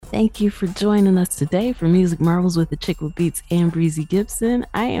Thank you for joining us today for Music Marvels with the Chick with Beats and Breezy Gibson.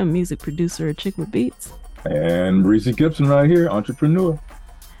 I am music producer at Chick with Beats, And Breezy Gibson right here, entrepreneur.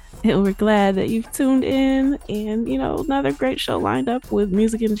 and we're glad that you've tuned in. And another great show lined up with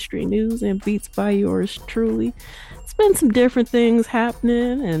music industry news and beats by yours truly. It's been some different things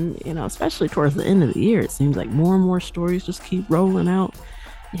happening, and especially towards the end of the year, it seems like more and more stories just keep rolling out.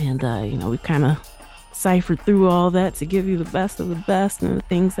 And we kind of ciphered through all that to give you the best of the best and the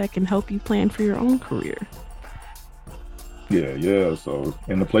things that can help you plan for your own career. Yeah. So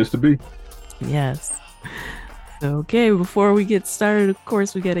in the place to be. Yes. Okay, before we get started, of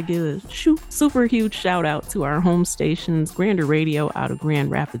course, we got to give a super huge shout out to our home stations, Grander Radio out of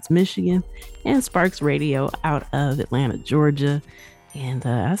Grand Rapids, Michigan, and Sparks Radio out of Atlanta, Georgia. And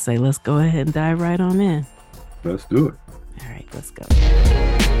I say, let's go ahead and dive right on in. Let's do it. All right, let's go.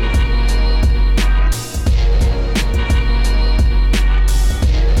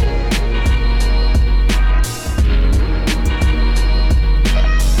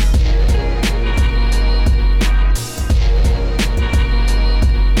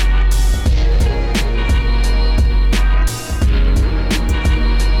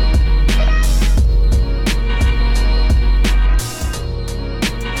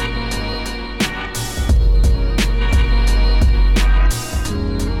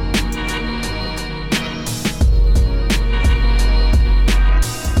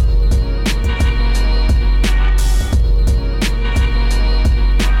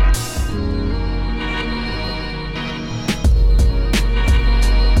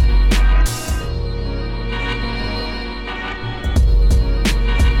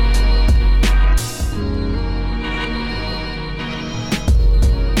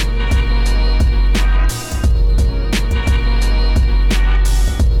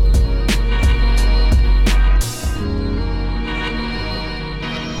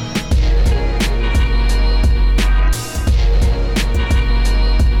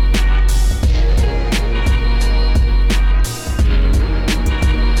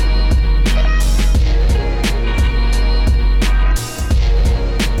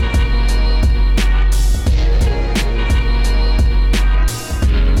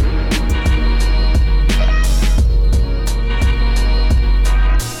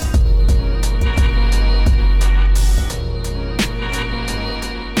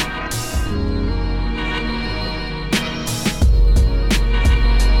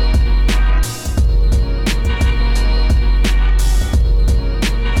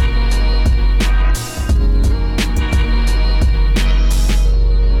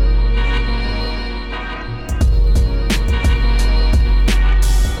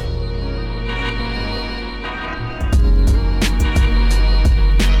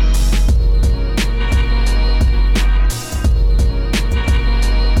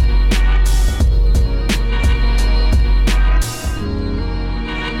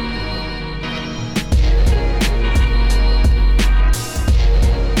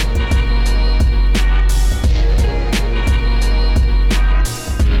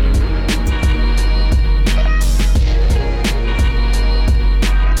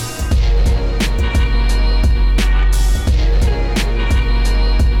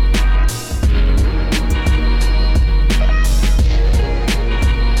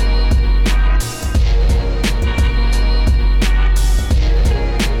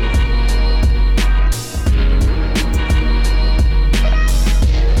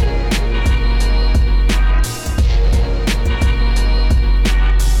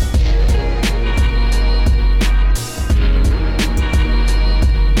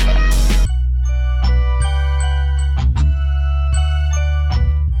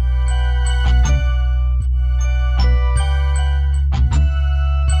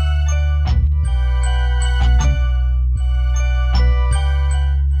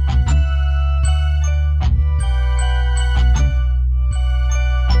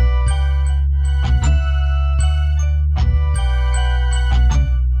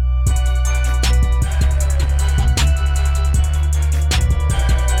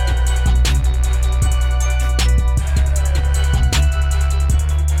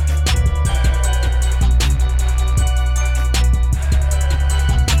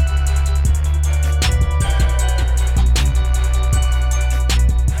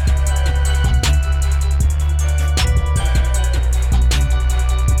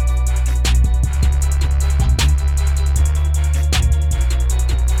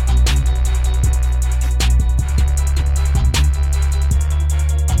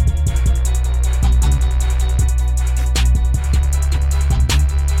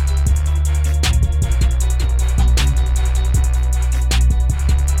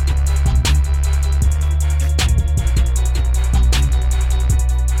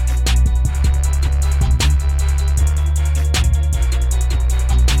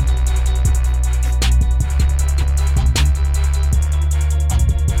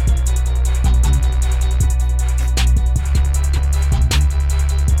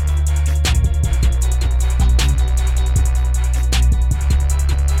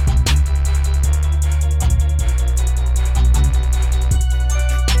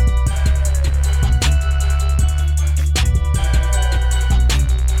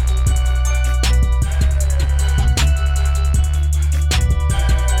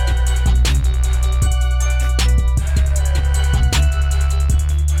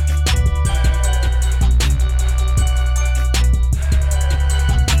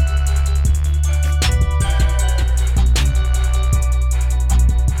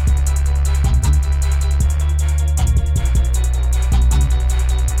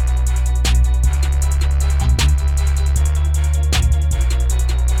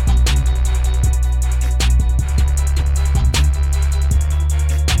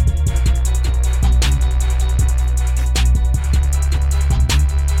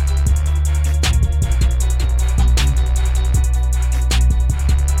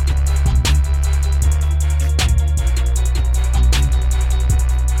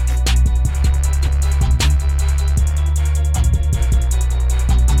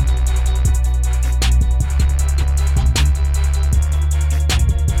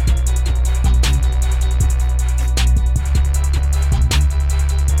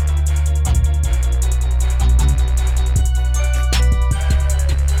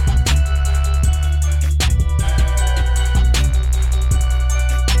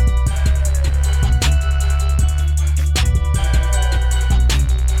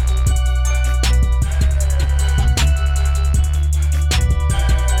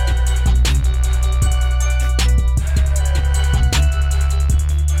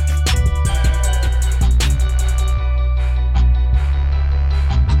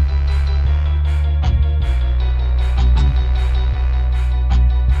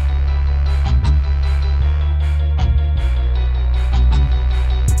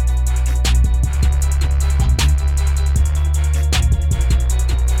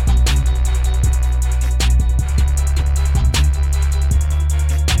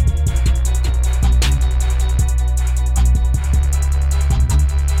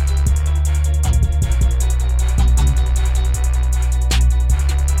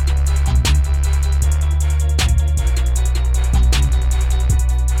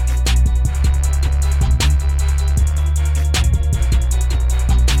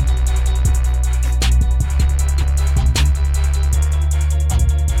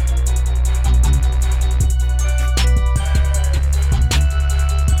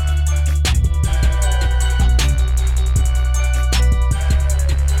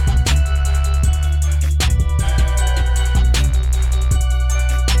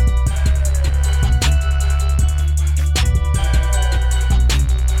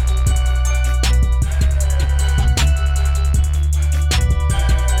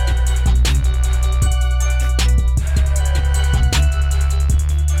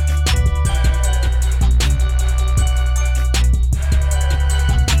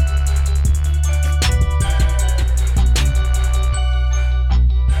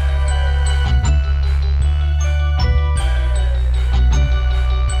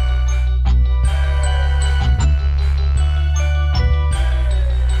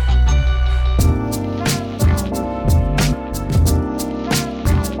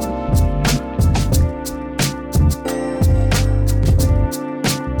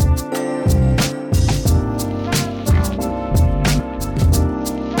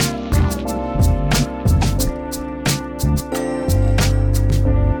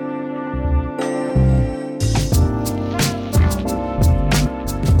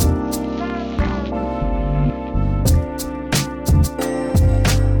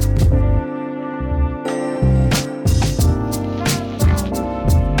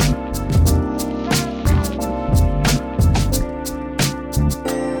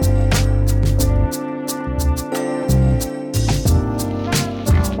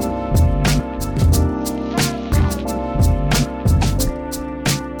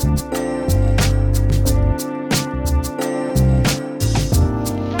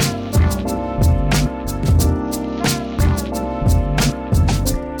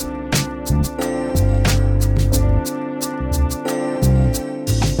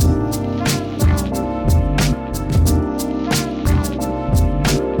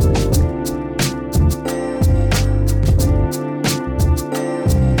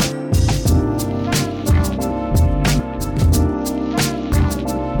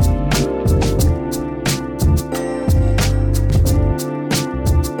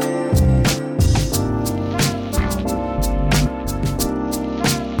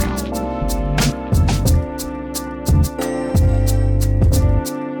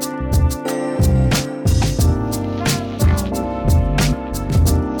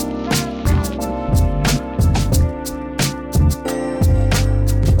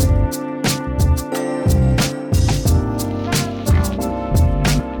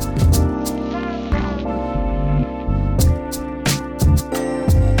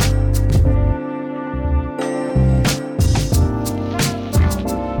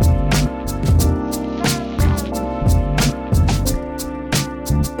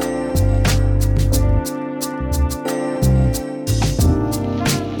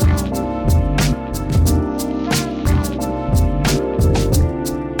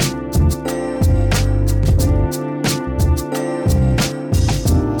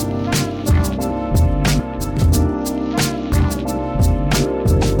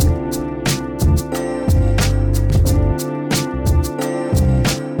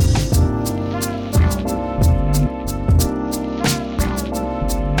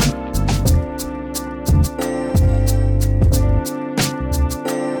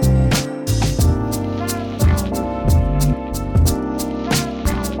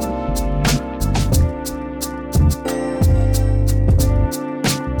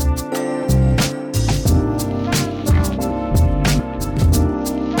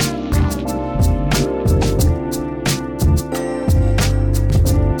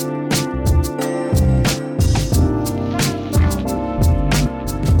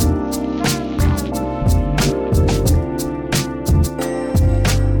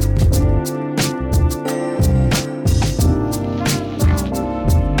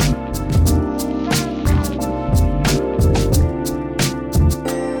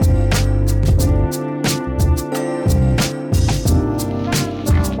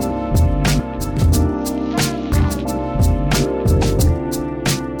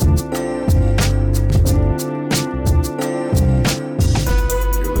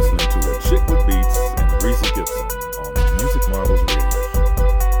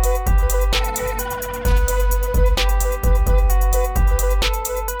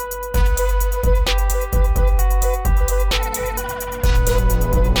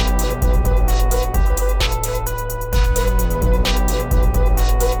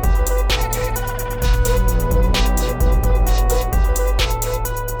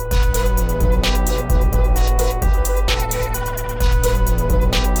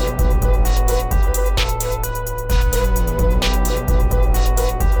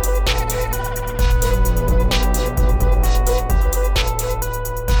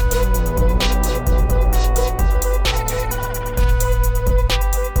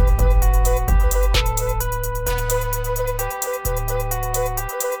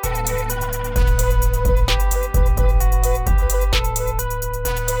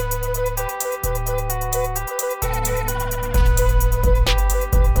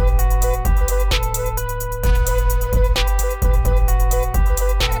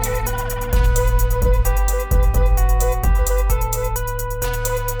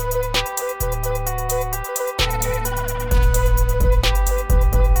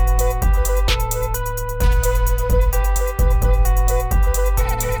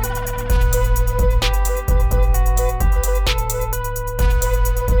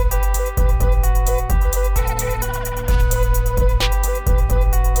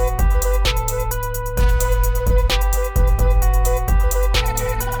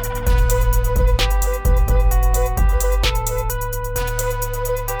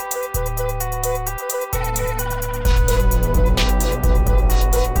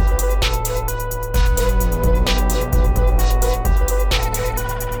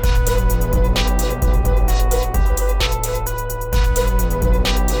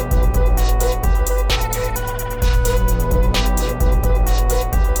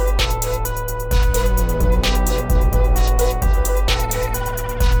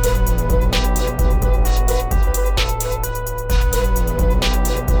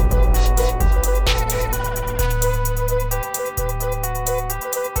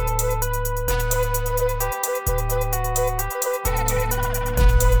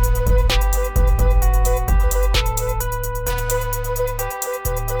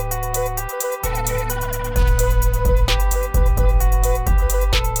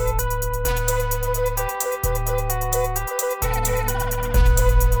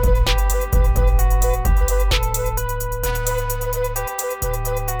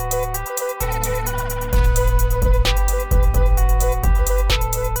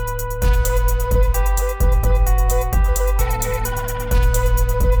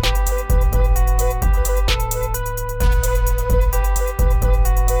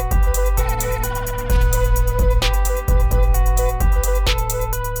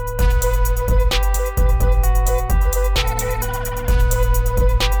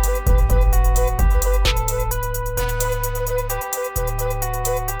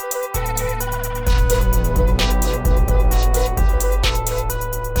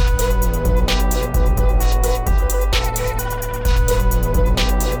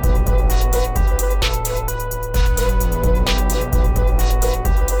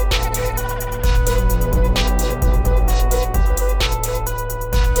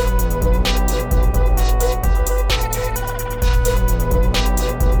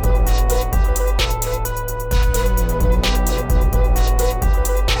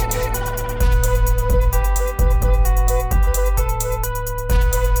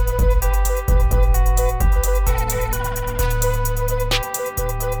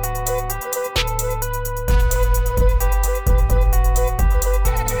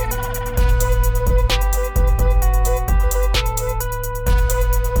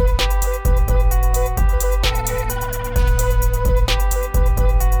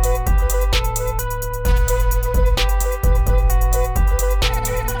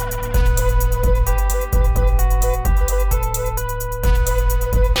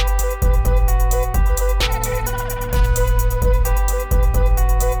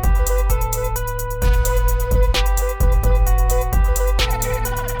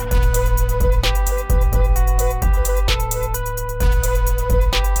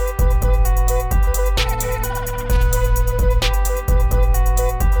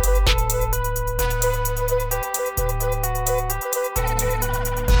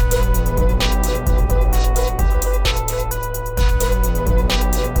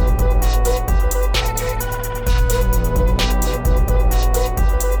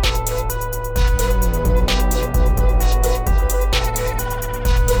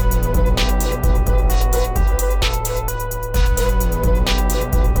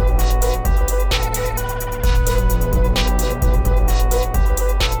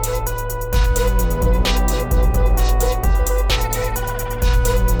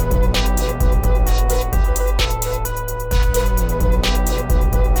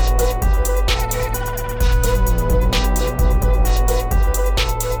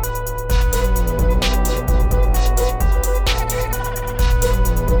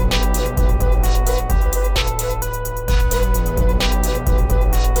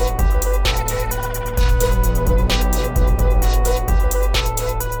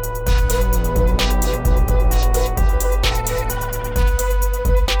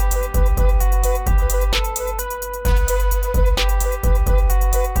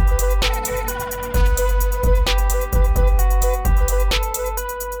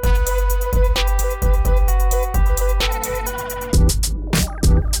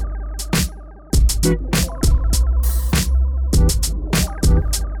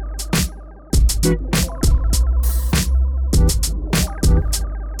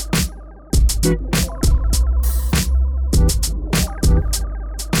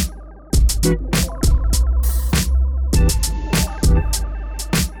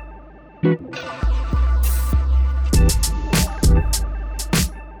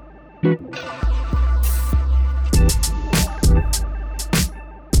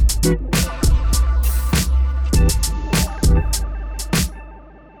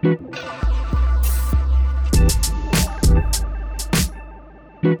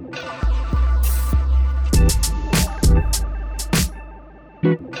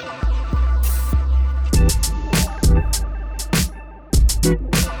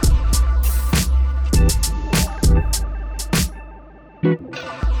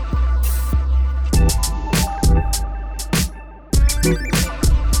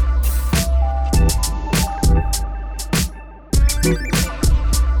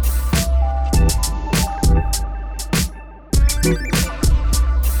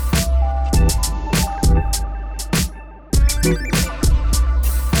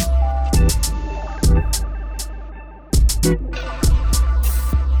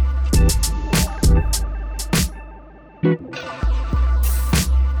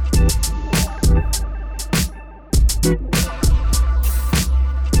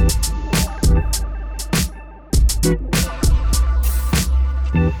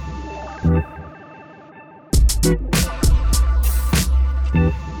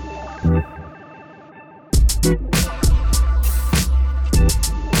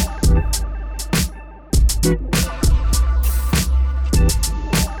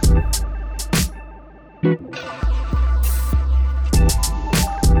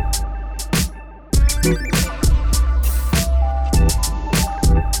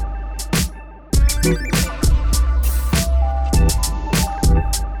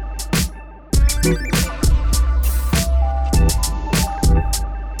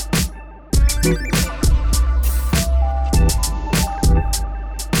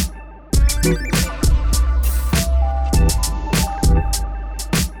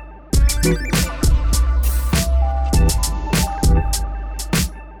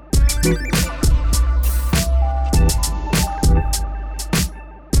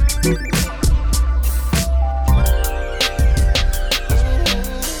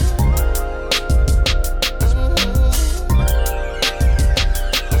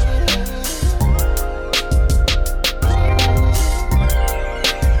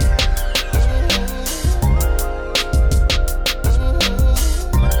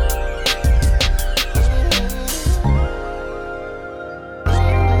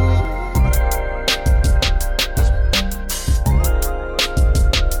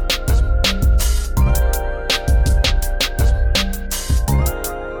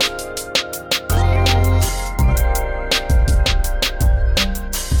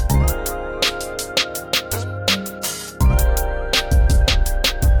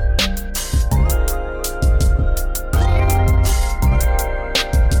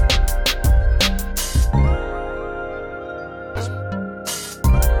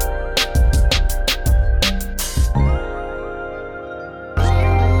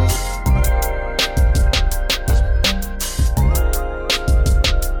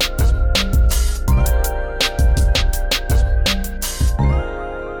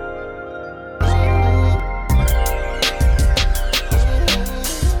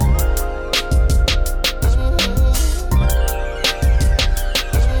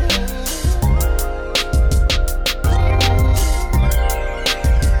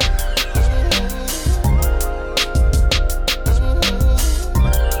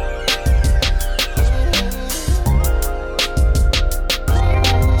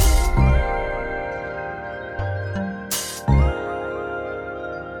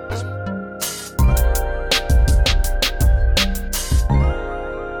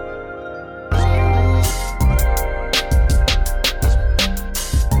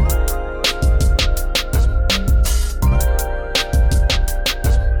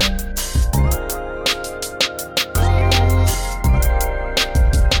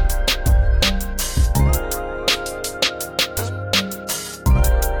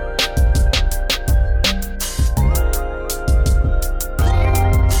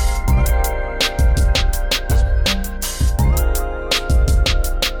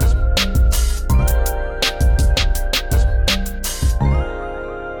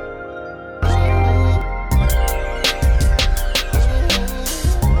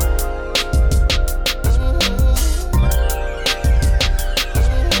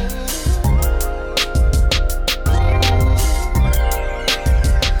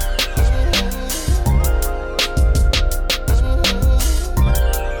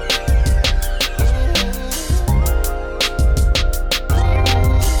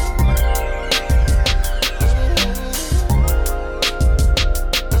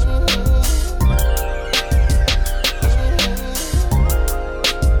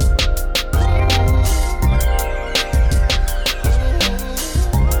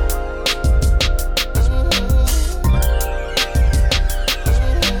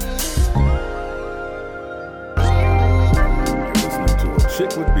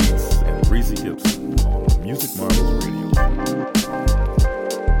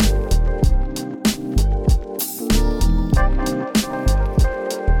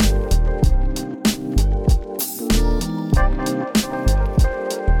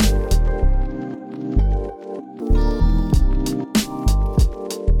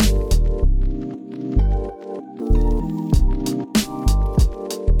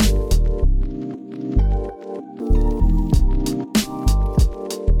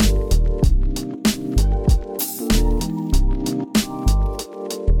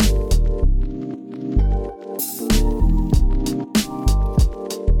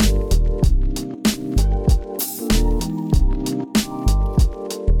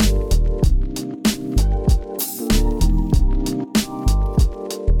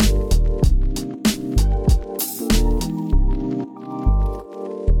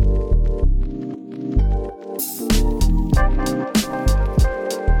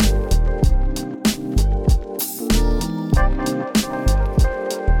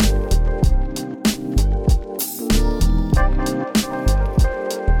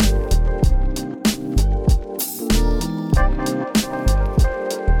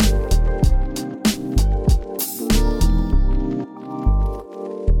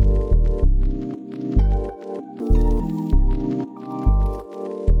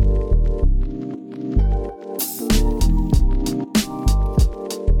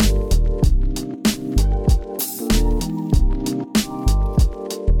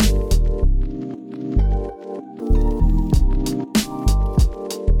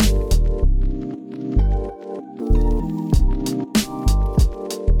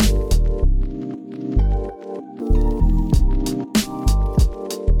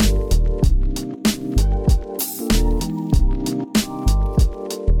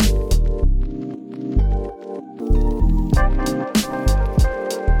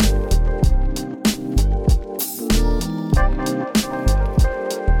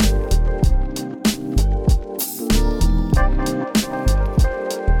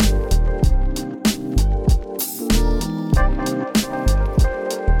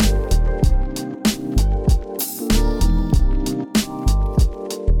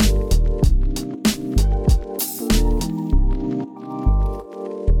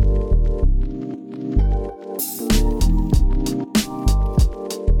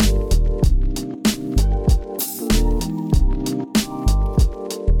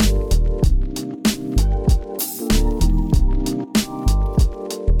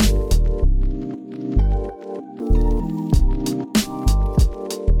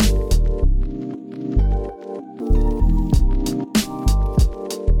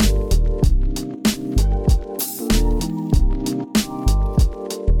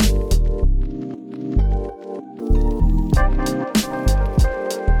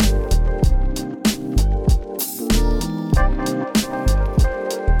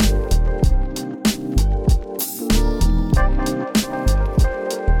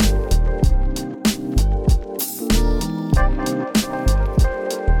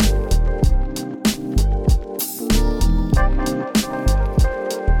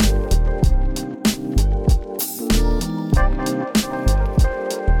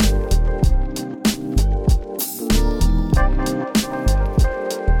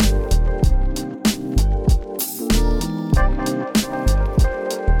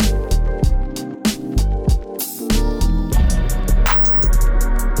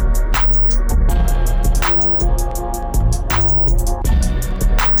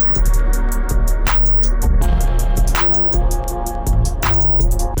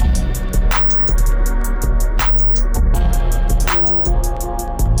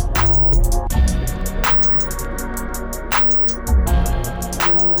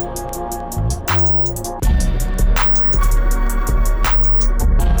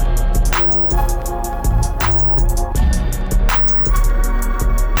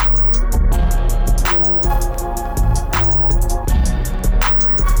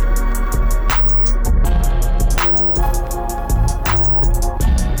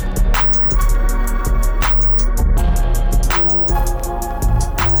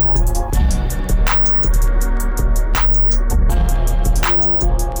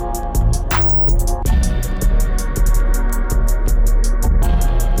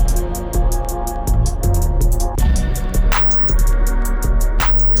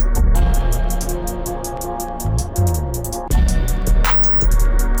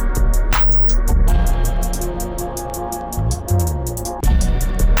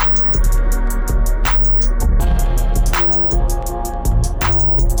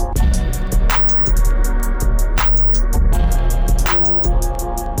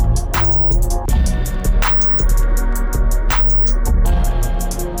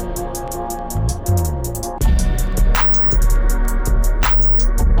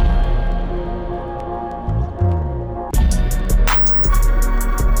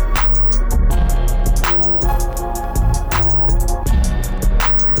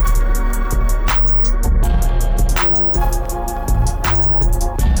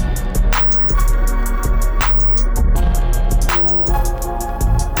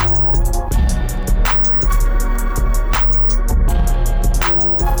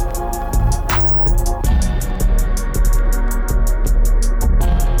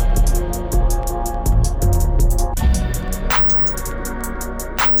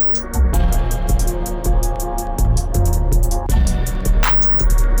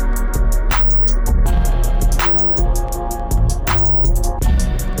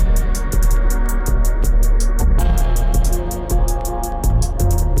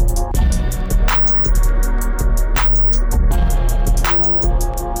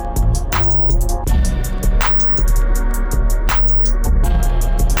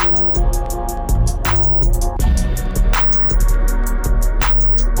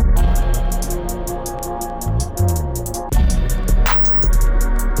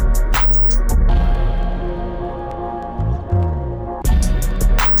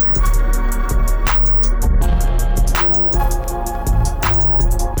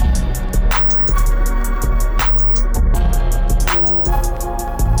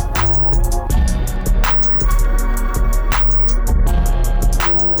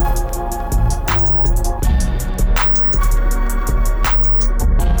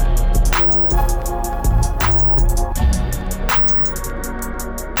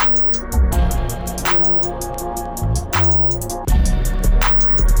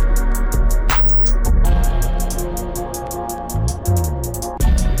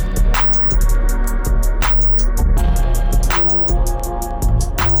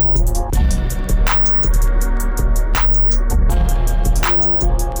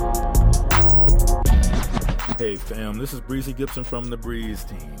 this is Breezy Gibson from the Breeze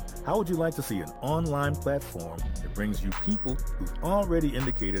team. How would you like to see an online platform that brings you people who've already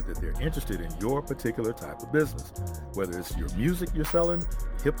indicated that they're interested in your particular type of business? Whether it's your music you're selling,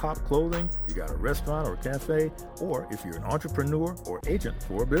 hip-hop clothing, you got a restaurant or a cafe, or if you're an entrepreneur or agent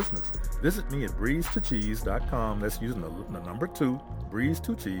for a business. Visit me at breeze2cheese.com. That's using the number 2,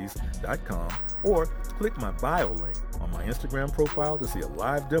 breeze2cheese.com, or click my bio link on my Instagram profile to see a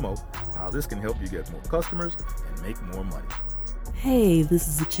live demo of how this can help you get more customers and make more money. Hey, this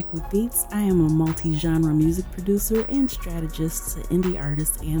is A Chick with Beats. I am a multi-genre music producer and strategist to indie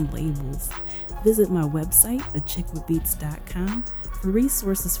artists and labels. Visit my website, achickwithbeats.com, for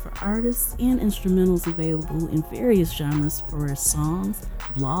resources for artists and instrumentals available in various genres for songs,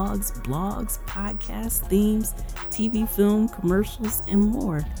 vlogs, blogs, podcasts, themes, TV, film, commercials, and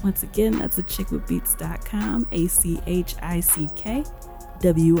more. Once again, that's achickwithbeats.com,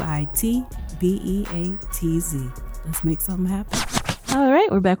 ACHICKWITBEATZ. Let's make something happen. All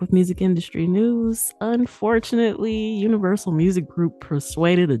right, we're back with music industry news. Unfortunately, Universal Music Group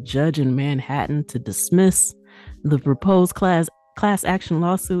persuaded a judge in Manhattan to dismiss the proposed class action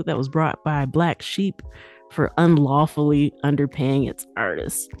lawsuit that was brought by Black Sheep for unlawfully underpaying its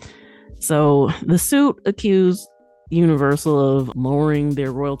artists. So the suit accused Universal of lowering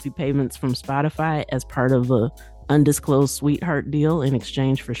their royalty payments from Spotify as part of a undisclosed sweetheart deal in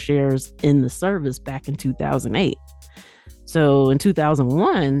exchange for shares in the service back in 2008. So in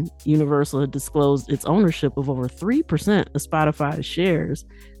 2001, Universal had disclosed its ownership of over 3% of Spotify's shares,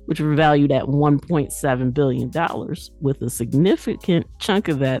 which were valued at $1.7 billion, with a significant chunk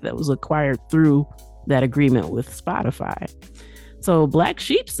of that was acquired through that agreement with Spotify. So Black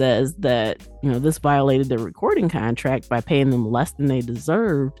Sheep says that, this violated their recording contract by paying them less than they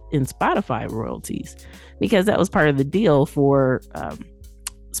deserved in Spotify royalties, because that was part of the deal for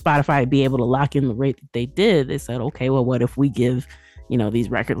Spotify to be able to lock in the rate that they did. They said, okay, well, what if we give, these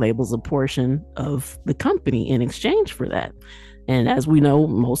record labels a portion of the company in exchange for that? And as we know,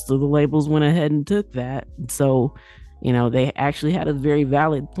 most of the labels went ahead and took that. So, they actually had a very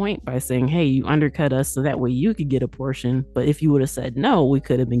valid point by saying, hey, you undercut us so that way you could get a portion. But if you would have said no, we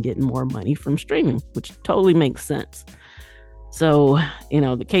could have been getting more money from streaming, which totally makes sense. So,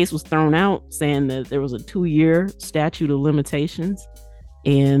 the case was thrown out saying that there was a 2-year statute of limitations.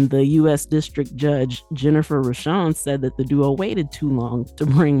 And the U.S. District Judge Jennifer Rochon said that the duo waited too long to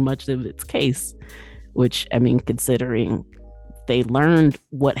bring much of its case, which, considering they learned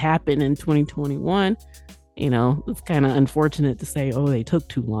what happened in 2021, it's kind of unfortunate to say, oh, they took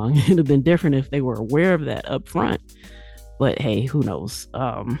too long. It'd have been different if they were aware of that up front. But hey, who knows?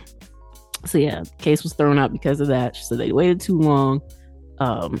 So yeah, the case was thrown out because of that. So they waited too long.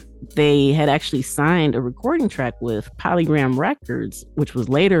 They had actually signed a recording track with Polygram Records, which was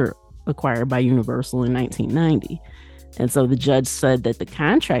later acquired by Universal in 1990. And so the judge said that the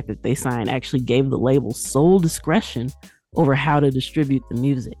contract that they signed actually gave the label sole discretion over how to distribute the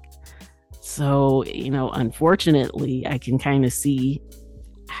music. So, unfortunately, I can kind of see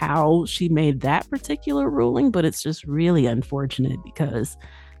how she made that particular ruling, but it's just really unfortunate because,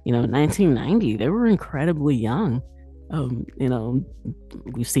 in 1990, they were incredibly young.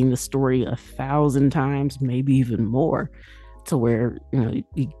 We've seen the story 1,000 times, maybe even more, to where, you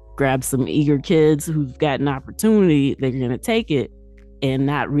grab some eager kids who've got an opportunity, they're going to take it and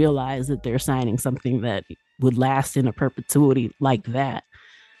not realize that they're signing something that would last in a perpetuity like that.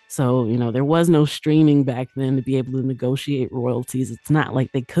 So, there was no streaming back then to be able to negotiate royalties. It's not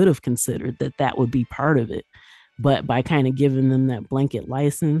like they could have considered that would be part of it. But by kind of giving them that blanket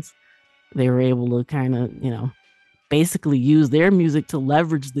license, they were able to kind of, basically use their music to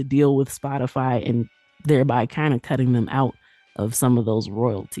leverage the deal with Spotify and thereby kind of cutting them out of some of those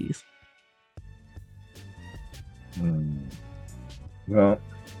royalties. Well,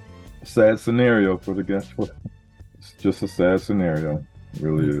 sad scenario for the guest. It's just a sad scenario. It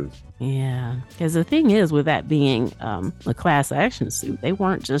really is. Yeah, because the thing is, with that being a class action suit, they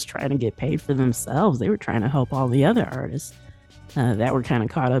weren't just trying to get paid for themselves. They were trying to help all the other artists that were kind of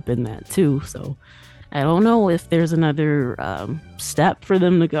caught up in that too. So I don't know if there's another step for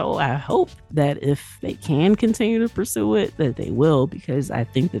them to go. I hope that if they can continue to pursue it, that they will, because I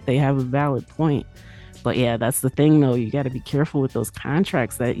think that they have a valid point. But yeah, that's the thing though. You got to be careful with those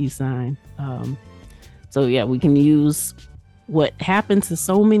contracts that you sign. So yeah, we can use what happened to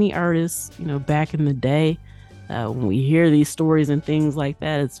so many artists, back in the day. When we hear these stories and things like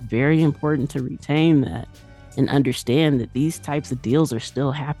that, it's very important to retain that and understand that these types of deals are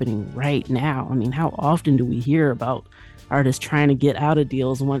still happening right now. How often do we hear about artists trying to get out of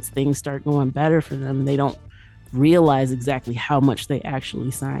deals once things start going better for them? They don't realize exactly how much they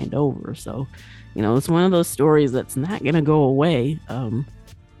actually signed over. So, it's one of those stories that's not going to go away,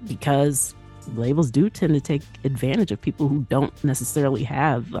 because labels do tend to take advantage of people who don't necessarily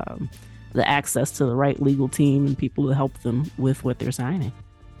have the access to the right legal team and people to help them with what they're signing.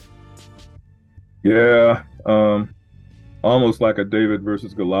 Yeah, almost like a David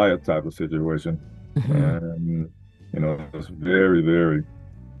versus Goliath type of situation. And, it's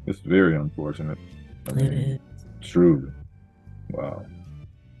it's very unfortunate. It is. Truly. Wow.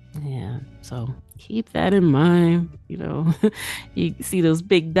 Yeah. So keep that in mind. You see those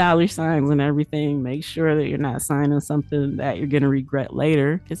big dollar signs and everything. Make sure that you're not signing something that you're going to regret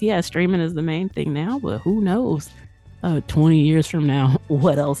later. Because, yeah, streaming is the main thing now, but who knows 20 years from now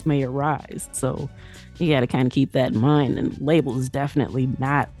what else may arise. So you got to kind of keep that in mind. And label is definitely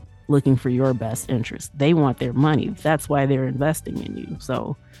not looking for your best interest. They want their money. That's why they're investing in you.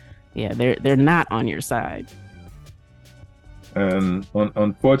 So, yeah, they're not on your side. And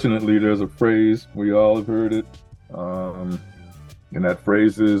unfortunately, there's a phrase, we all have heard it, and that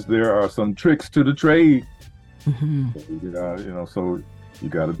phrase is, there are some tricks to the trade. So you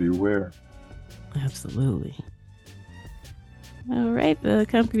got to be aware. Absolutely. All right, the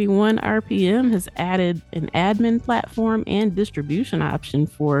company 1RPM has added an admin platform and distribution option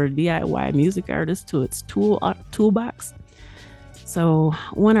for DIY music artists to its toolbox. So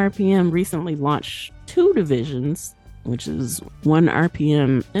 1RPM recently launched 2 divisions, which is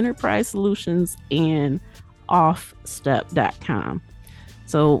 1RPM Enterprise Solutions and Offstep.com.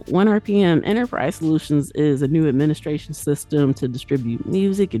 So 1RPM Enterprise Solutions is a new administration system to distribute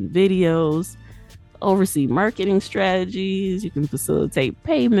music and videos, oversee marketing strategies. You can facilitate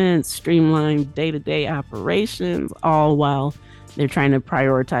payments, streamline day-to-day operations, all while they're trying to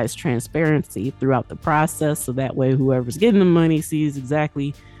prioritize transparency throughout the process. So that way, whoever's getting the money sees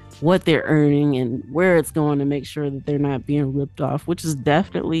exactly what they're earning and where it's going, to make sure that they're not being ripped off, which is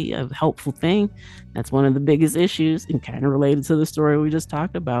definitely a helpful thing. That's one of the biggest issues, and kind of related to the story we just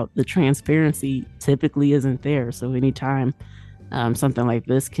talked about. The transparency typically isn't there. So anytime something like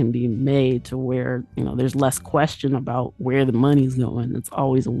this can be made to where, there's less question about where the money's going, it's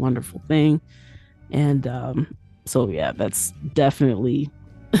always a wonderful thing. And so, yeah, that's definitely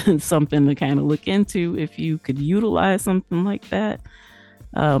something to kind of look into if you could utilize something like that.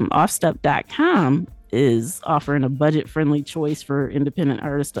 Offstep.com is offering a budget-friendly choice for independent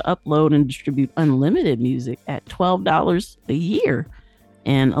artists to upload and distribute unlimited music at $12 a year,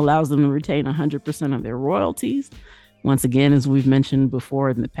 and allows them to retain 100% of their royalties. Once again, as we've mentioned before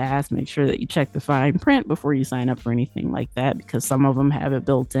in the past, make sure that you check the fine print before you sign up for anything like that, because some of them have it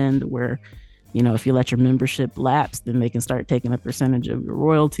built in to where, if you let your membership lapse, then they can start taking a percentage of your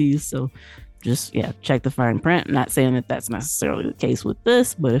royalties. So just, check the fine print. I'm not saying that that's necessarily the case with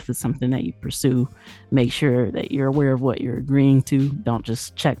this, but if it's something that you pursue, make sure that you're aware of what you're agreeing to. Don't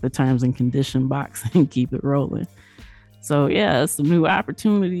just check the terms and condition box and keep it rolling. So, some new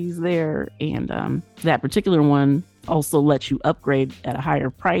opportunities there. And that particular one also lets you upgrade at a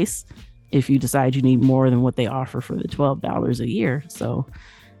higher price if you decide you need more than what they offer for the $12 a year. So,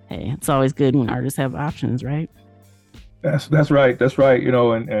 hey, it's always good when artists have options, right? That's right.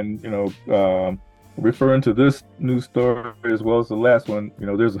 Referring to this news story as well as the last one,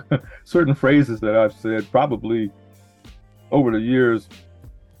 there's certain phrases that I've said probably over the years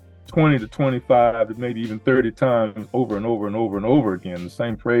 20 to 25 to maybe even 30 times over and over and over and over again. The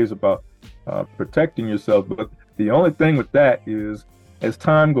same phrase about protecting yourself. But the only thing with that is, as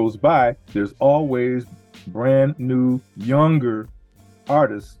time goes by, there's always brand new, younger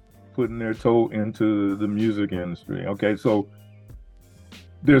artists putting their toe into the music industry. Okay, so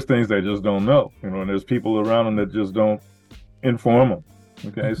there's things they just don't know, and there's people around them that just don't inform them.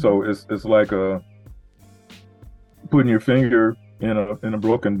 Okay, so it's like putting your finger in a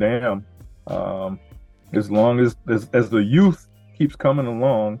broken dam. As long as the youth keeps coming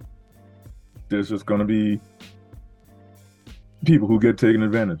along, there's just going to be people who get taken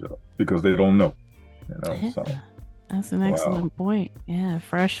advantage of because they don't know. So that's an excellent point. Yeah,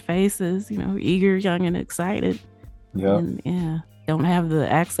 fresh faces, eager, young, and excited. Yeah. And don't have the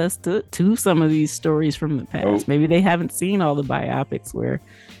access to some of these stories from the past. Oh. Maybe they haven't seen all the biopics where,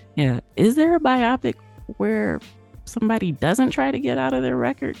 is there a biopic where somebody doesn't try to get out of their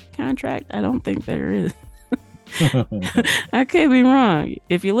record contract? I don't think there is. I could be wrong.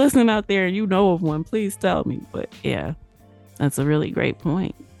 If you're listening out there and you know of one, please tell me. But that's a really great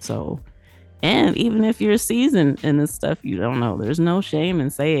point. So, and even if you're seasoned in this stuff, you don't know, there's no shame in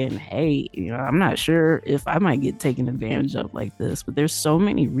saying, hey, I'm not sure if I might get taken advantage of like this. But there's so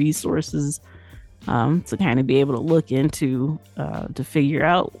many resources to kind of be able to look into to figure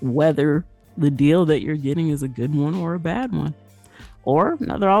out whether the deal that you're getting is a good one or a bad one. Or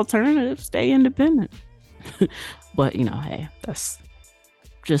another alternative, stay independent. But, hey, that's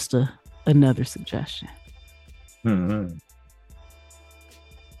just another suggestion. Mm-hmm.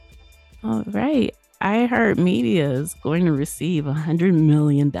 All right. iHeartMedia is going to receive $100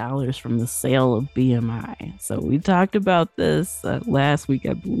 million from the sale of BMI. So we talked about this last week,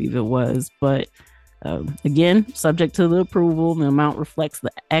 I believe it was. But again, subject to the approval, the amount reflects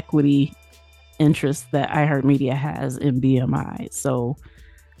the equity interest that iHeartMedia has in BMI. So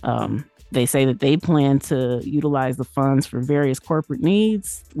they say that they plan to utilize the funds for various corporate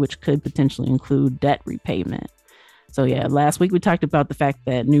needs, which could potentially include debt repayment. So yeah, last week we talked about the fact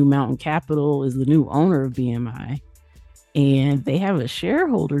that New Mountain Capital is the new owner of BMI, and they have a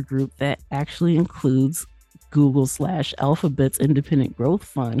shareholder group that actually includes Google/Alphabet's independent growth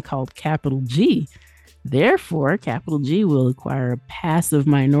fund called Capital G. Therefore, Capital G will acquire a passive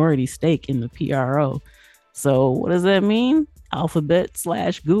minority stake in the PRO. So what does that mean?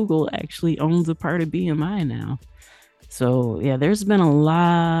 Alphabet/Google actually owns a part of BMI now. So yeah, there's been a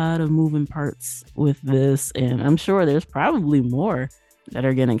lot of moving parts with this, and I'm sure there's probably more that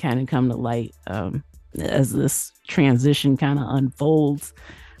are going to kind of come to light as this transition kind of unfolds.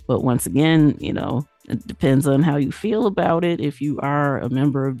 But once again, it depends on how you feel about it. If you are a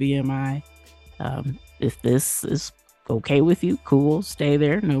member of BMI, if this is okay with you, cool, stay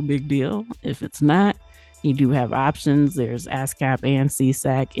there, no big deal. If it's not, you do have options. There's ASCAP and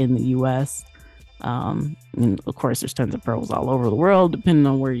CSAC in the US. And of course, there's tons of pros all over the world, depending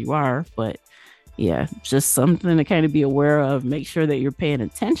on where you are. But yeah, just something to kind of be aware of. Make sure that you're paying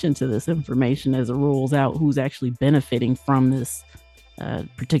attention to this information as it rolls out, who's actually benefiting from this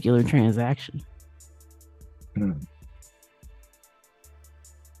particular transaction.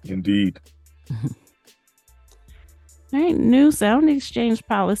 Indeed. All right, new sound exchange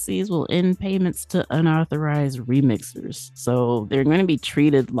policies will end payments to unauthorized remixers. So they're going to be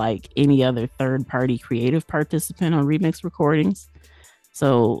treated like any other third-party creative participant on remix recordings.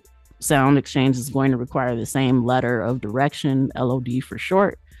 So Sound Exchange is going to require the same letter of direction, LOD for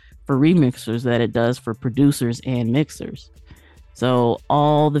short, for remixers that it does for producers and mixers. So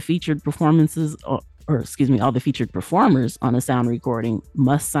all the featured performers on a sound recording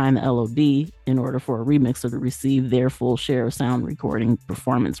must sign the LOD in order for a remixer to receive their full share of sound recording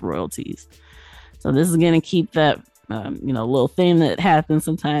performance royalties. So this is going to keep that, little thing that happens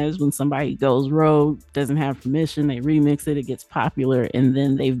sometimes when somebody goes rogue, doesn't have permission, they remix it, it gets popular, and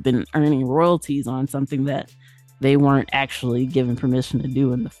then they've been earning royalties on something that they weren't actually given permission to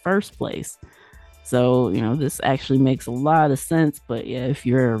do in the first place. So, this actually makes a lot of sense. But yeah, if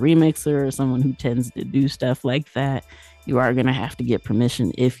you're a remixer or someone who tends to do stuff like that, you are going to have to get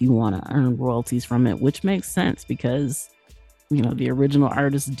permission if you want to earn royalties from it, which makes sense because, the original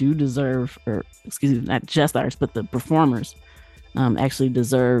artists do deserve, not just artists, but the performers actually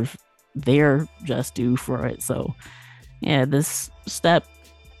deserve their just due for it. So yeah, this step,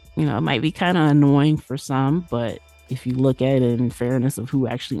 might be kind of annoying for some, but if you look at it in fairness of who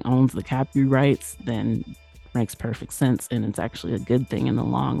actually owns the copyrights, then it makes perfect sense. And it's actually a good thing in the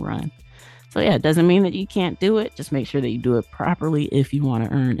long run. So yeah, it doesn't mean that you can't do it. Just make sure that you do it properly if you want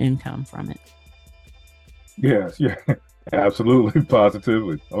to earn income from it. Yes, yeah, absolutely,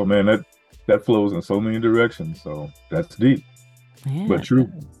 positively. Oh man, that flows in so many directions. So that's deep, but true.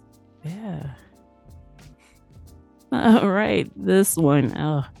 Yeah. All right, this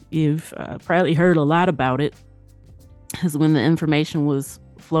one, you've probably heard a lot about it. Because when the information was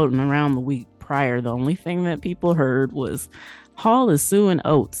floating around the week prior, the only thing that people heard was Hall is suing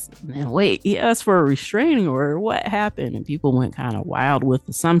Oates. And wait, he asked for a restraining order. What happened? And people went kind of wild with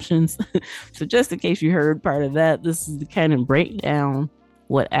assumptions. So just in case you heard part of that, this is the kind of breakdown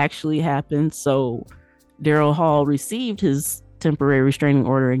what actually happened. So Daryl Hall received his temporary restraining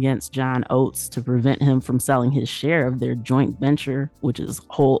order against John Oates to prevent him from selling his share of their joint venture, which is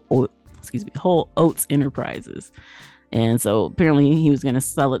Whole Oates Enterprises. And so apparently he was going to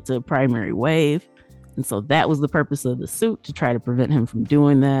sell it to Primary Wave. And so that was the purpose of the suit, to try to prevent him from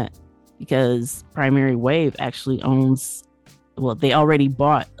doing that, because Primary Wave actually they already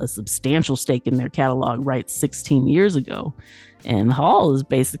bought a substantial stake in their catalog rights 16 years ago. And Hall has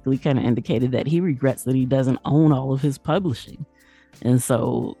basically kind of indicated that he regrets that he doesn't own all of his publishing. And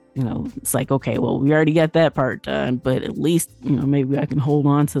so, it's like, okay, well, we already got that part done, but at least, maybe I can hold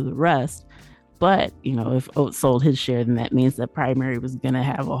on to the rest. But, if Oates sold his share, then that means that Primary was going to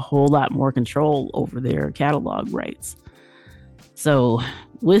have a whole lot more control over their catalog rights. So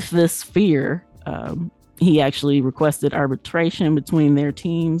with this fear, he actually requested arbitration between their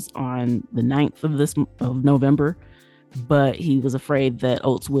teams on the 9th of November but he was afraid that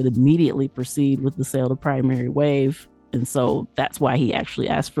Oates would immediately proceed with the sale to Primary Wave. And so that's why he actually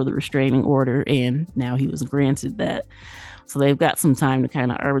asked for the restraining order, and now he was granted that. So they've got some time to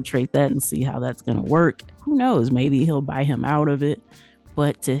kind of arbitrate that and see how that's going to work. Who knows? Maybe he'll buy him out of it.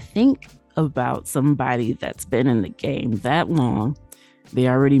 But to think about somebody that's been in the game that long, they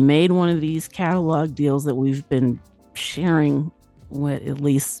already made one of these catalog deals that we've been sharing, at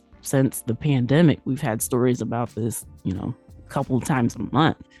least since the pandemic. We've had stories about this, a couple of times a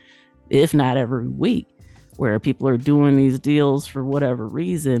month, if not every week, where people are doing these deals for whatever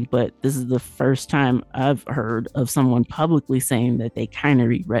reason. But this is the first time I've heard of someone publicly saying that they kind of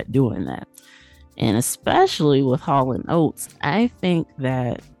regret doing that. And especially with Hall & Oates, I think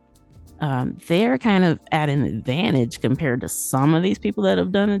that they're kind of at an advantage compared to some of these people that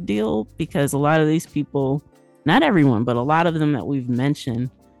have done a deal, because a lot of these people, not everyone, but a lot of them that we've mentioned,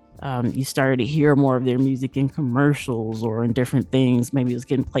 you started to hear more of their music in commercials or in different things. Maybe it was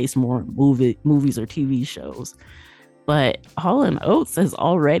getting placed more in movies or TV shows. But Hall & Oates has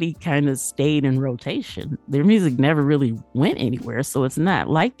already kind of stayed in rotation. Their music never really went anywhere, so it's not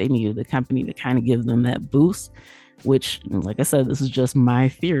like they needed the company to kind of give them that boost, which, like I said, this is just my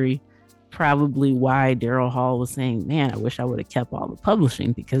theory, probably why Daryl Hall was saying, man, I wish I would have kept all the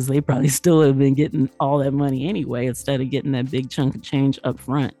publishing, because they probably still have been getting all that money anyway, instead of getting that big chunk of change up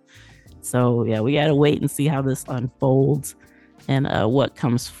front. So yeah, we got to wait and see how this unfolds and what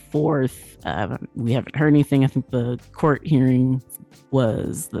comes forth. We haven't heard anything. I think the court hearing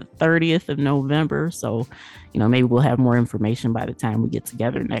was the 30th of November. So, maybe we'll have more information by the time we get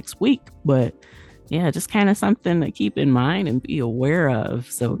together next week. But yeah, just kind of something to keep in mind and be aware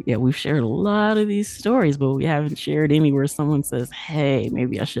of. So yeah, we've shared a lot of these stories, but we haven't shared any where someone says, hey,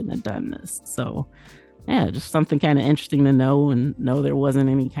 maybe I shouldn't have done this. So yeah, just something kind of interesting to know, and know there wasn't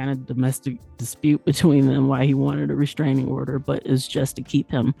any kind of domestic dispute between them why he wanted a restraining order, but it's just to keep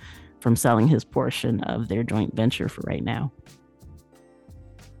him from selling his portion of their joint venture for right now.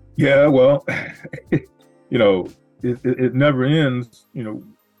 Yeah, well, it never ends.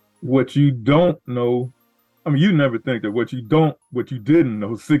 What you don't know, you never think that what you didn't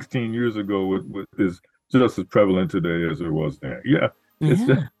know 16 years ago is just as prevalent today as it was then. Yeah,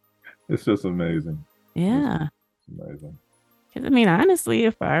 it's just amazing. Yeah. It's amazing. Because honestly,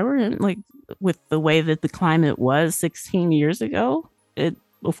 if I were with the way that the climate was 16 years ago,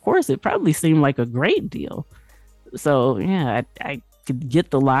 of course, it probably seemed like a great deal. So yeah, I could get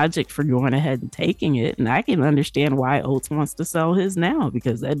the logic for going ahead and taking it, and I can understand why Oates wants to sell his now,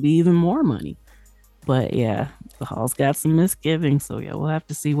 because that'd be even more money. But yeah, the Hall's got some misgivings, so yeah, we'll have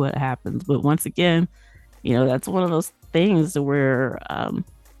to see what happens. But once again, that's one of those things where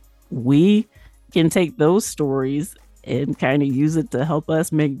we can take those stories and kind of use it to help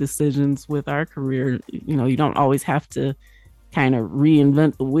us make decisions with our career. You don't always have to kind of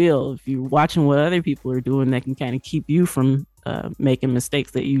reinvent the wheel. If you're watching what other people are doing, that can kind of keep you from making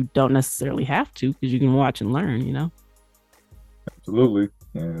mistakes that you don't necessarily have to, because you can watch and learn. Absolutely.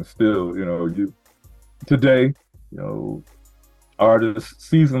 And still, today, artists,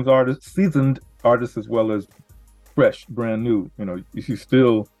 seasoned artists, as well as fresh, brand new,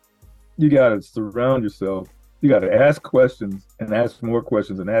 you got to surround yourself. You got to ask questions and ask more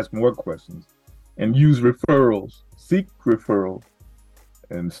questions and ask more questions, and use referrals, seek referrals.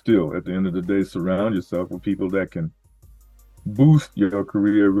 And still, at the end of the day, surround yourself with people that can boost your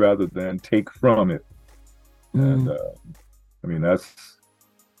career rather than take from it. And that's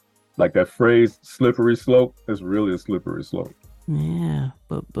like that phrase, slippery slope. It's really a slippery slope. Yeah,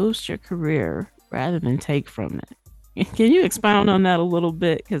 but boost your career rather than take from it. Can you expound on that a little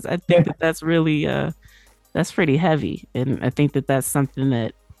bit? Because I think that's really that's pretty heavy, and I think that's something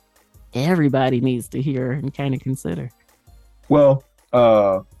that everybody needs to hear and kind of consider. Well,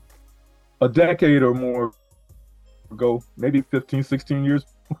 a decade or more ago, maybe 15, 16 years,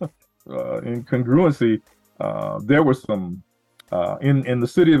 in congruency, there were some in the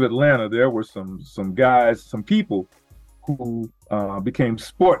city of Atlanta. There were some guys, some people who became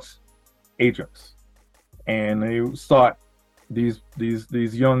sports agents, and they sought these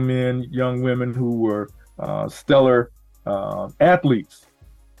young men, young women who were stellar athletes,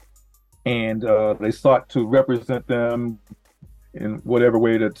 and they sought to represent them in whatever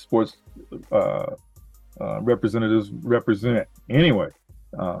way that sports representatives represent. Anyway,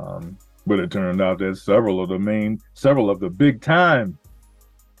 but it turned out that several of the big time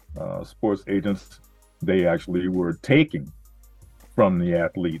sports agents, they actually were taking from the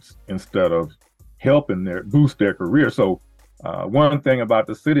athletes instead of helping boost their career. So one thing about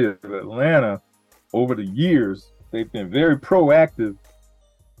the city of Atlanta, over the years, they've been very proactive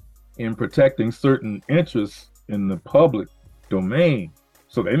in protecting certain interests in the public domain.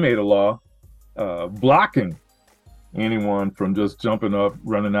 So they made a law blocking anyone from just jumping up,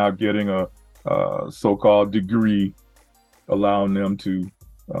 running out, getting a so-called degree, allowing them to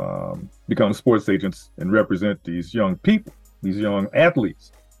become sports agents and represent these young people, these young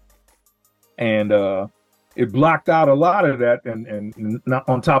athletes. And it blocked out a lot of that. And not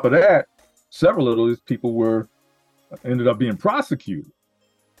on top of that, several of those people ended up being prosecuted,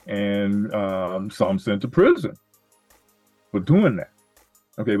 and some sent to prison for doing that.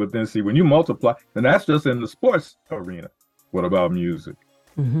 Okay, but then see, when you multiply, and that's just in the sports arena. What about music?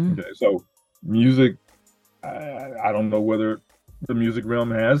 Mm-hmm. Okay, so music, I don't know whether the music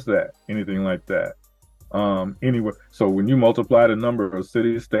realm has anything like that. Anyway, so when you multiply the number of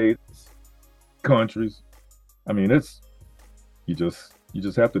cities, states, countries, I mean, you just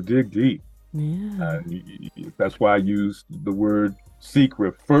have to dig deep. Yeah. That's why I use the word seek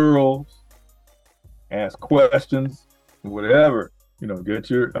referrals, ask questions, whatever. You got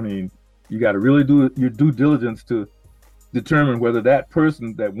to really do your due diligence to determine whether that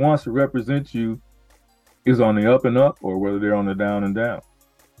person that wants to represent you is on the up and up, or whether they're on the down and down.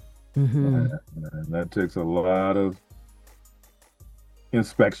 Mm-hmm. And that takes a lot of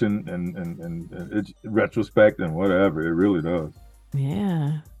inspection and retrospect and whatever. It really does.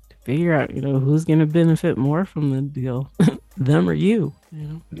 Yeah. To figure out, who's going to benefit more from the deal, them or you.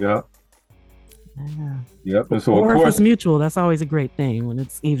 Yeah. Yeah. Yep. And so, or of course, if it's mutual, that's always a great thing when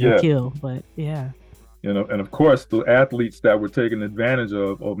it's even kill. But yeah. And of course, the athletes that were taken advantage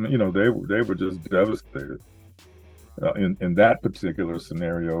of, they were just devastated in that particular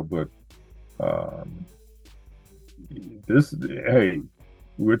scenario. But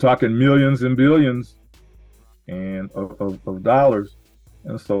we're talking millions and billions and of dollars,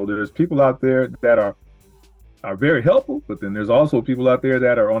 and so there's people out there that are very helpful, but then there's also people out there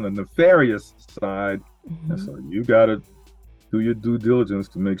that are on the nefarious side. Mm-hmm. And so you got to do your due diligence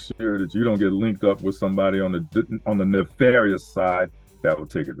to make sure that you don't get linked up with somebody on the nefarious side that will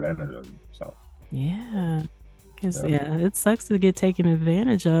take advantage of you. So yeah, because it sucks to get taken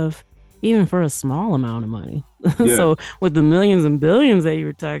advantage of, even for a small amount of money. Yeah. So with the millions and billions that you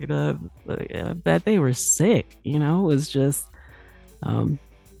were talking about, I bet they were sick. It was just,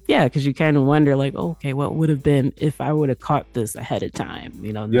 because you kind of wonder, like, okay, what would have been if I would have caught this ahead of time?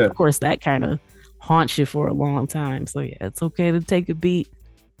 Of course, that kind of haunts you for a long time. So yeah, it's okay to take a beat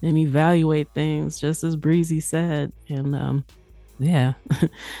and evaluate things, just as Breezy said. And well,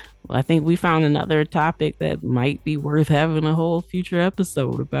 I think we found another topic that might be worth having a whole future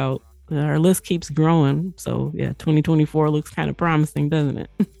episode about. Our list keeps growing. So yeah, 2024 looks kind of promising, doesn't it?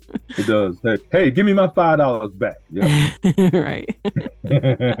 It does. Hey, give me my $5 back. Yeah. Right.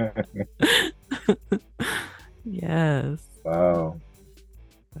 Yes. Wow.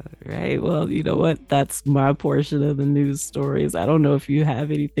 All right. Well, you know what? That's my portion of the news stories. I don't know if you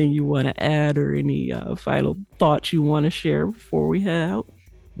have anything you want to add or any final thoughts you want to share before we head out.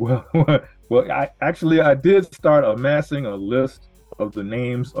 Well, I did start amassing a list of the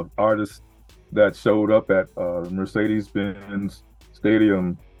names of artists that showed up at Mercedes-Benz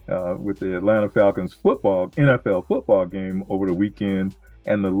Stadium with the Atlanta Falcons NFL football game over the weekend.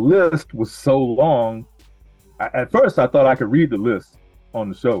 And the list was so long. At first, I thought I could read the list on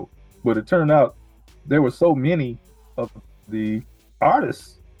the show, but it turned out there were so many of the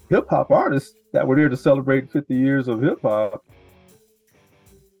artists, hip hop artists, that were there to celebrate 50 years of hip hop.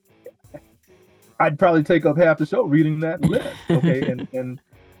 I'd probably take up half the show reading that list. Okay.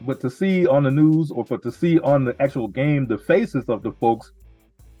 But to see on the news, or to see on the actual game, the faces of the folks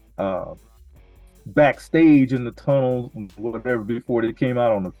backstage in the tunnels, whatever, before they came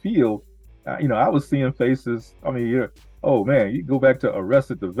out on the field, I was seeing faces. I mean, oh man, you go back to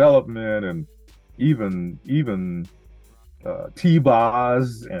Arrested Development and even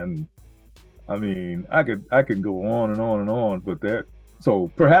T-Boz, and I mean, I could go on and on and on. But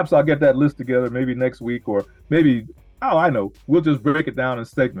so perhaps I'll get that list together maybe next week, or maybe, I know, we'll just break it down in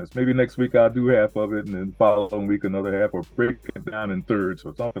segments. Maybe next week I'll do half of it, and then following week another half, or break it down in thirds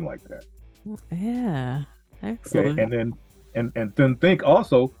or something like that. Yeah, excellent. Okay, and then think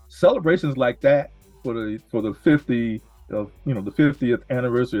also celebrations like that for the 50th the 50th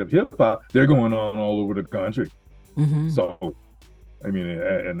anniversary of hip hop. They're going on all over the country. Mm-hmm. So, I mean,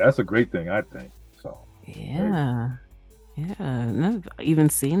 and that's a great thing, I think. So yeah. Yeah, and I've even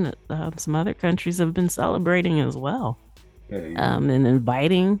seen that some other countries have been celebrating as well, and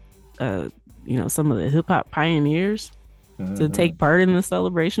inviting, some of the hip hop pioneers to take part in the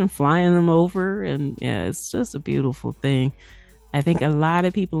celebration, flying them over, and yeah, it's just a beautiful thing. I think a lot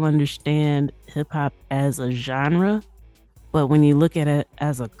of people understand hip hop as a genre, But when you look at it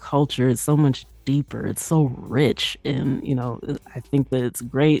as a culture, it's so much deeper. It's so rich. And, I think that it's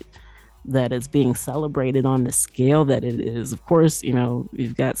great that it's being celebrated on the scale that it is. Of course,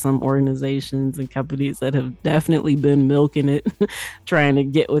 you've got some organizations and companies that have definitely been milking it, trying to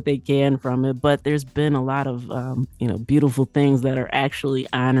get what they can from it. But there's been a lot of, beautiful things that are actually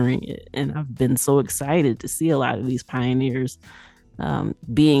honoring it. And I've been so excited to see a lot of these pioneers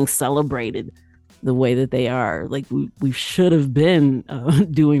being celebrated the way that they are. Like we should have been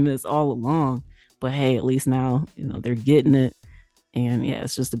doing this all along. But hey, at least now, they're getting it. And yeah,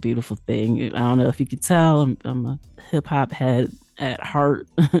 it's just a beautiful thing. I don't know if you could tell, I'm a hip hop head at heart,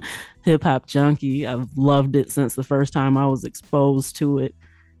 hip hop junkie. I've loved it since the first time I was exposed to it.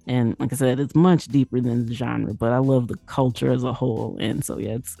 And like I said, it's much deeper than the genre, but I love the culture as a whole. And so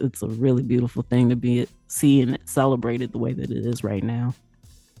yeah, it's a really beautiful thing to be seeing it celebrated the way that it is right now.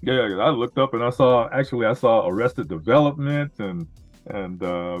 Yeah, I looked up and I saw Arrested Development and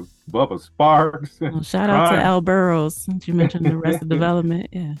Bubba Sparks. Well, shout out to Al Burrows, since you mentioned the Arrested Development.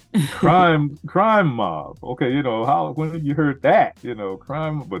 Yeah. Crime Mob. Okay, when you heard that,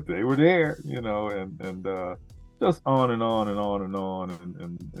 crime, but they were there, and just on and on and on and on,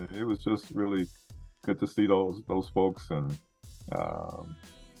 and it was just really good to see those folks, and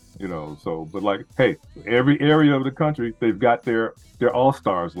but like, hey, every area of the country, they've got their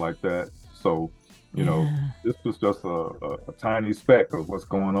all-stars like that. So, this was just a tiny speck of what's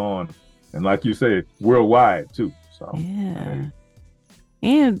going on. And like you say, worldwide too. So, yeah. Hey.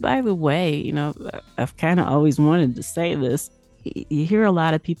 And by the way, I've kind of always wanted to say this. You hear a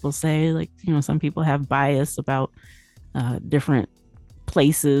lot of people say, like, some people have bias about different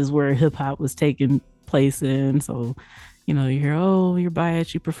places where hip hop was taking place in. So, you hear, oh, you're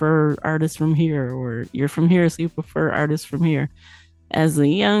biased, you prefer artists from here, or you're from here, so you prefer artists from here. As a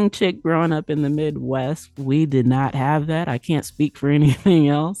young chick growing up in the Midwest, we did not have that. I can't speak for anything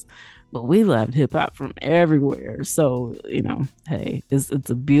else, but we loved hip hop from everywhere. So, hey, it's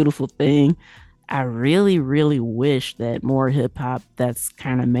a beautiful thing. I really, really wish that more hip hop that's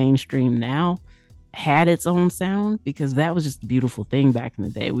kind of mainstream now had its own sound, because that was just a beautiful thing back in the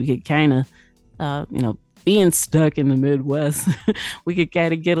day. We could kind of, being stuck in the Midwest, we could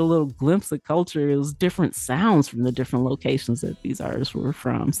kind of get a little glimpse of culture. It was different sounds from the different locations that these artists were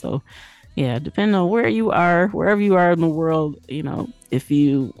from. So yeah, depending on wherever you are in the world, if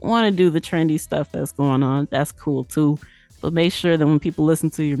you want to do the trendy stuff that's going on, that's cool too. But make sure that when people listen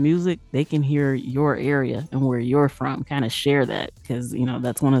to your music, they can hear your area and where you're from, kind of share that, because,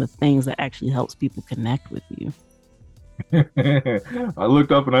 that's one of the things that actually helps people connect with you. I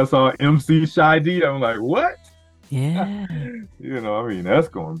looked up and I saw MC Shy D. I'm like, what? Yeah. That's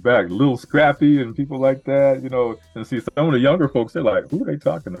going back. Little Scrappy and people like that, and see some of the younger folks, they're like, who are they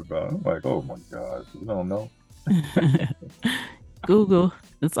talking about? I'm like, oh my gosh, you don't know. Google,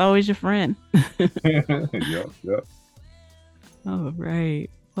 it's always your friend. Yep. All right.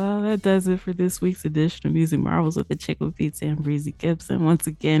 Well, that does it for this week's edition of Music Marvels with the Chick with Beats and Breezy Gibson. Once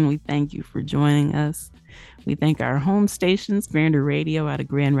again, we thank you for joining us. We thank our home stations, Grander Radio out of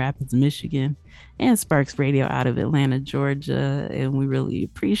Grand Rapids, Michigan, and Sparks Radio out of Atlanta, Georgia. And we really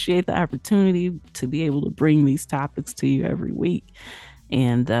appreciate the opportunity to be able to bring these topics to you every week.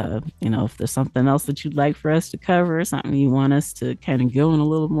 And, if there's something else that you'd like for us to cover, something you want us to kind of go in a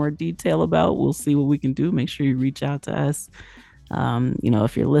little more detail about, we'll see what we can do. Make sure you reach out to us.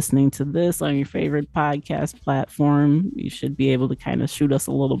 If you're listening to this on your favorite podcast platform, you should be able to kind of shoot us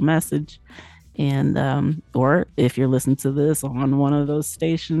a little message. And or if you're listening to this on one of those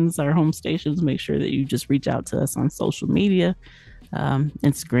stations, our home stations, make sure that you just reach out to us on social media,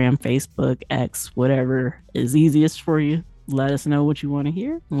 Instagram, Facebook, X, whatever is easiest for you. Let us know what you want to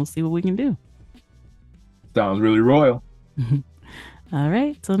hear, and we'll see what we can do. Sounds really royal. All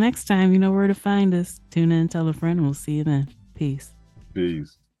right. Till next time, you know where to find us. Tune in, tell a friend, and we'll see you then. Peace.